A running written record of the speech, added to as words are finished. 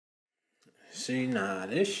See, nah,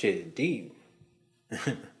 this shit deep.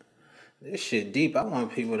 This shit deep. I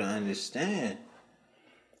want people to understand.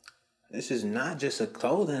 This is not just a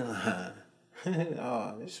clothing line.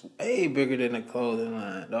 Oh, it's way bigger than a clothing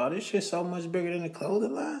line. Dog, this shit so much bigger than a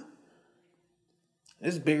clothing line.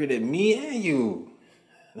 It's bigger than me and you.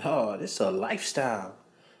 Oh, this is a lifestyle.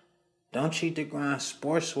 Don't Cheat the Grind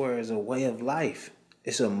Sportswear is a way of life.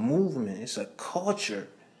 It's a movement. It's a culture.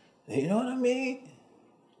 You know what I mean?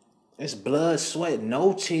 It's blood, sweat,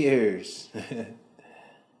 no tears.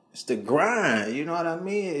 It's the grind. You know what I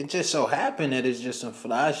mean? It just so happened that it's just some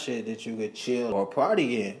fly shit that you could chill or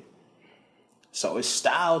party in. So it's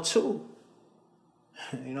style too.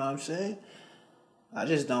 You know what I'm saying? I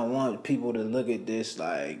just don't want people to look at this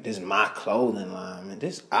like, this is my clothing line, man.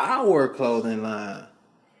 This is our clothing line.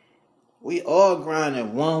 We all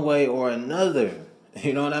grinding one way or another.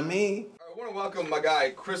 You know what I mean? I want to welcome my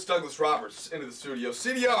guy, Chris Douglas Roberts, into the studio.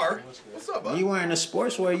 CDR, what's up, bud? You wearing a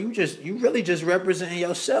sportswear, you really just representing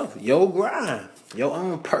yourself, your grind, your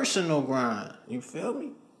own personal grind. You feel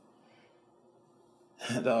me?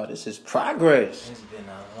 Dog, this is progress. It's been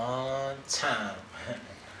a long time.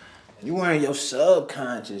 You wearing your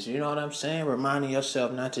subconscious, you know what I'm saying? Reminding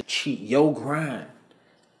yourself not to cheat your grind.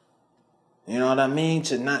 You know what I mean?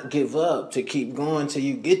 To not give up, to keep going till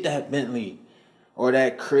you get that Bentley or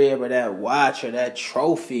that crib or that watch or that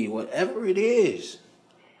trophy, whatever it is.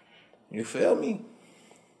 You feel me?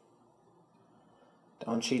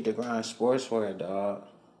 Don't cheat the grind sportswear, dog.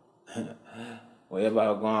 We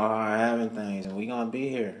about going hard having things, and we gonna be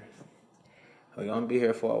here. We gonna be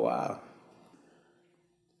here for a while.